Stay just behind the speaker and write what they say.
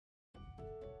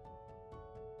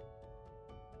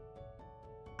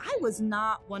was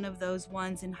not one of those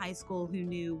ones in high school who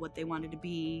knew what they wanted to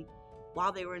be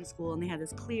while they were in school, and they had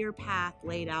this clear path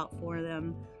laid out for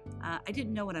them. I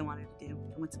didn't know what I wanted to do.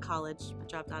 I went to college. I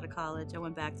dropped out of college. I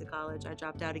went back to college. I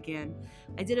dropped out again.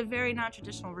 I did a very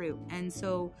non-traditional route. And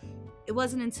so it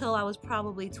wasn't until I was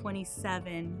probably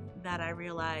 27 that I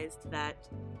realized that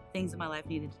things in my life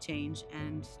needed to change,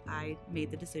 and I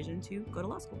made the decision to go to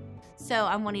law school. So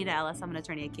I'm Waneta Ellis. I'm an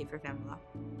attorney at Cape for Family Law.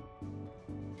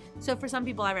 So for some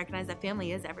people, I recognize that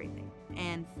family is everything,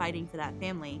 and fighting for that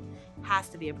family has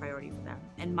to be a priority for them.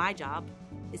 And my job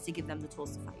is to give them the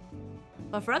tools to fight.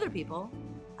 But for other people,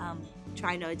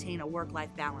 trying to attain a work-life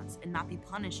balance and not be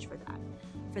punished for that,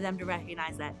 for them to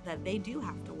recognize that they do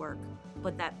have to work,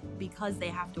 but that because they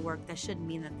have to work, that shouldn't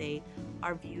mean that they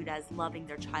are viewed as loving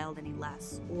their child any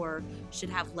less, or should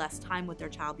have less time with their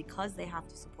child because they have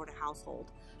to support a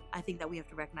household. I think that we have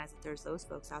to recognize that there's those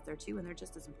folks out there too, and they're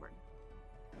just as important.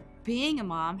 Being a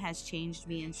mom has changed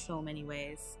me in so many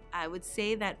ways. I would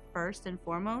say that first and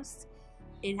foremost,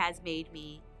 it has made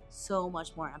me so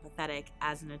much more empathetic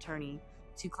as an attorney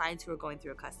to clients who are going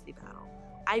through a custody battle.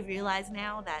 I realize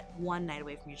now that one night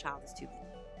away from your child is too many.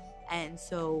 And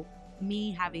so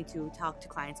me having to talk to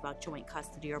clients about joint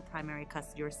custody or primary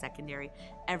custody or secondary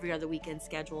every other weekend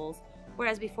schedules,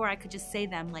 whereas before I could just say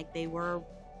them like they were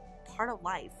part of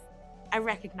life. I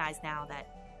recognize now that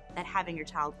having your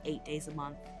child 8 days a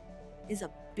month is a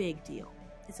big deal.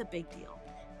 It's a big deal.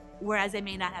 Whereas I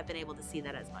may not have been able to see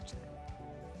that as much then.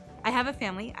 I have a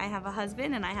family. I have a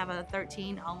husband, and I have a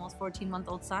 13, almost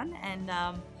 14-month-old son, and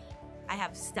I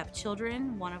have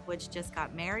stepchildren, one of which just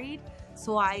got married.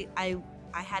 So I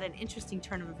had an interesting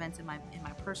turn of events in my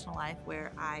personal life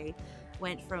where I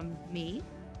went from me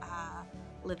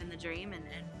living the dream and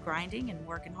grinding and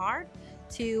working hard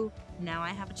to now I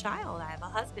have a child, I have a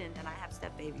husband, and I have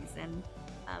step babies, and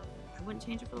I wouldn't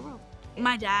change it for the world.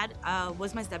 My dad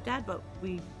was my stepdad, but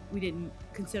we didn't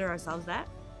consider ourselves that,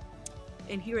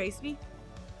 and he raised me.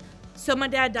 So my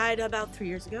dad died about 3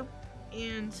 years ago,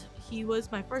 and he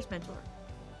was my first mentor.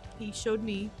 He showed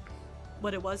me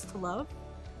what it was to love,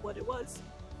 what it was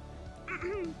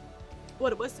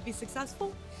to be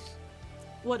successful,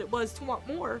 what it was to want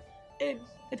more, and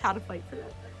how to fight for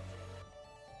that.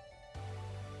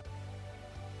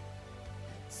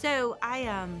 So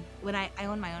when I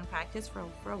owned my own practice for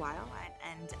a while,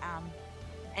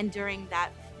 and during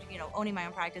that, owning my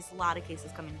own practice, a lot of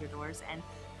cases come in your doors, and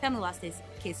family law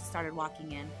cases started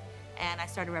walking in, and I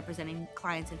started representing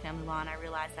clients in family law, and I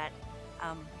realized that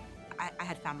I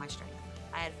had found my strength.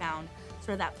 I had found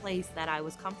sort of that place that I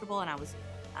was comfortable and I was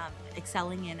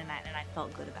excelling in, and I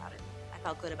felt good about it. I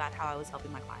felt good about how I was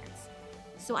helping my clients.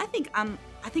 So I think I'm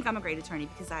a great attorney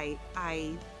because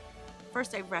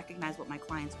First, I recognize what my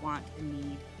clients want and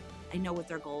need. I know what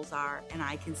their goals are, and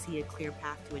I can see a clear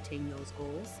path to attain those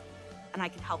goals. And I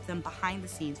can help them behind the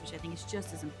scenes, which I think is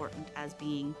just as important as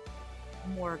being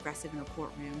more aggressive in a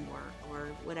courtroom or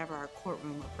whatever our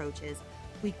courtroom approach is.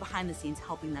 We behind the scenes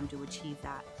helping them to achieve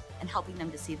that and helping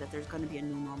them to see that there's going to be a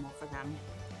new normal for them.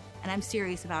 And I'm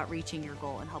serious about reaching your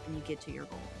goal and helping you get to your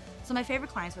goal. So my favorite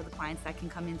clients are the clients that can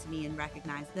come into me and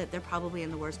recognize that they're probably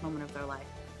in the worst moment of their life,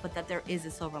 but that there is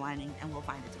a silver lining and we'll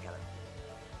find it together.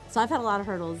 So I've had a lot of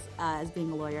hurdles as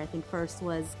being a lawyer. I think first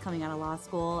was coming out of law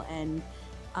school and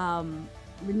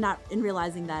not in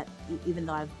realizing that even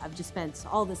though I've just spent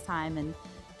all this time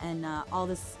and all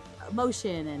this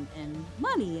emotion and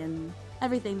money and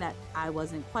everything, that I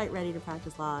wasn't quite ready to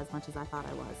practice law as much as I thought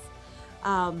I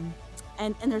was.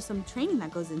 And there's some training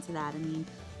that goes into that. I mean,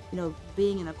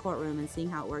 being in a courtroom and seeing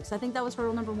how it works. So I think that was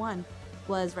hurdle number one,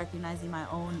 was recognizing my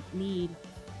own need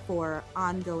for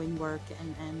ongoing work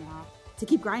and to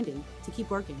keep grinding, to keep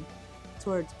working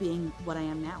towards being what I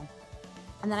am now.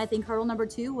 And then I think hurdle number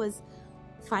two was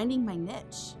finding my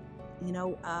niche.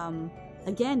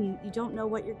 Again, you don't know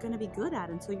what you're going to be good at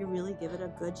until you really give it a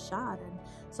good shot. And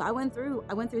so I went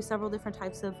through several different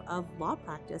types of law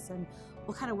practice, and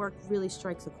what kind of work really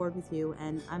strikes a chord with you.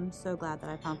 And I'm so glad that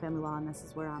I found family law, and this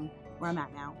is where I'm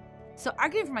at now. So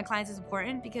arguing for my clients is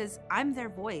important because I'm their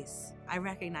voice. I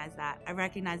recognize that. I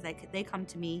recognize that they come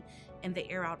to me and they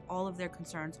air out all of their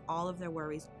concerns, all of their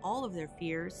worries, all of their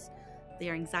fears,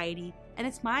 their anxiety, and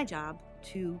it's my job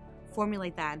to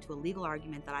formulate that into a legal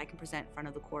argument that I can present in front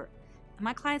of the court. And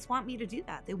my clients want me to do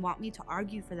that. They want me to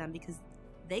argue for them because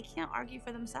they can't argue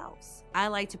for themselves. I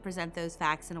like to present those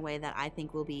facts in a way that I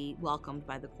think will be welcomed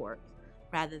by the court,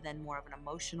 rather than more of an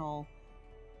emotional,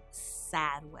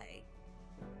 sad way.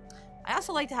 I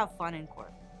also like to have fun in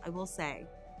court. I will say,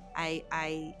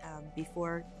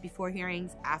 before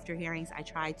hearings, after hearings, I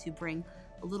try to bring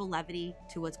a little levity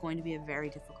to what's going to be a very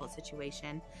difficult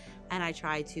situation, and I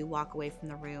try to walk away from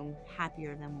the room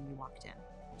happier than when we walked in.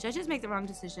 Judges make the wrong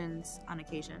decisions on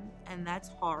occasion, and that's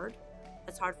hard.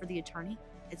 That's hard for the attorney.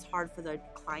 It's hard for the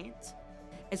client.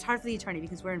 It's hard for the attorney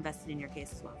because we're invested in your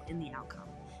case as well, in the outcome.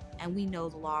 And we know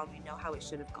the law, and we know how it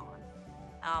should have gone.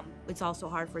 It's also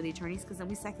hard for the attorneys because then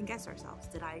we second guess ourselves.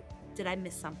 Did I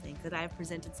miss something? Could I have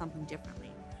presented something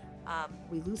differently?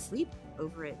 We lose sleep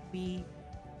over it. We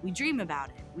dream about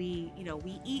it. We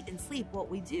eat and sleep what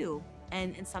we do,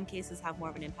 and in some cases have more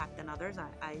of an impact than others.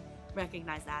 I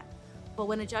recognize that. But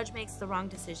when a judge makes the wrong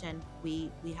decision,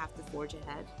 we have to forge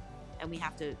ahead, and we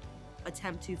have to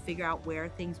attempt to figure out where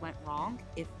things went wrong.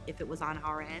 If it was on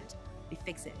our end, we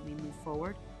fix it and we move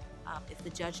forward. If the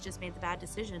judge just made the bad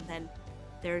decision, then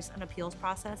there's an appeals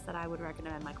process that I would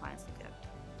recommend my clients look at.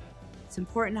 It's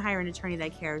important to hire an attorney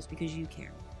that cares because you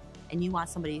care, and you want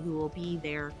somebody who will be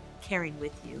there caring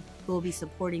with you, who will be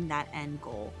supporting that end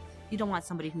goal. You don't want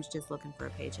somebody who's just looking for a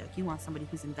paycheck. You want somebody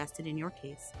who's invested in your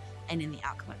case and in the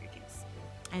outcome of your case,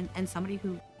 and somebody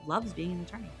who loves being an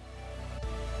attorney.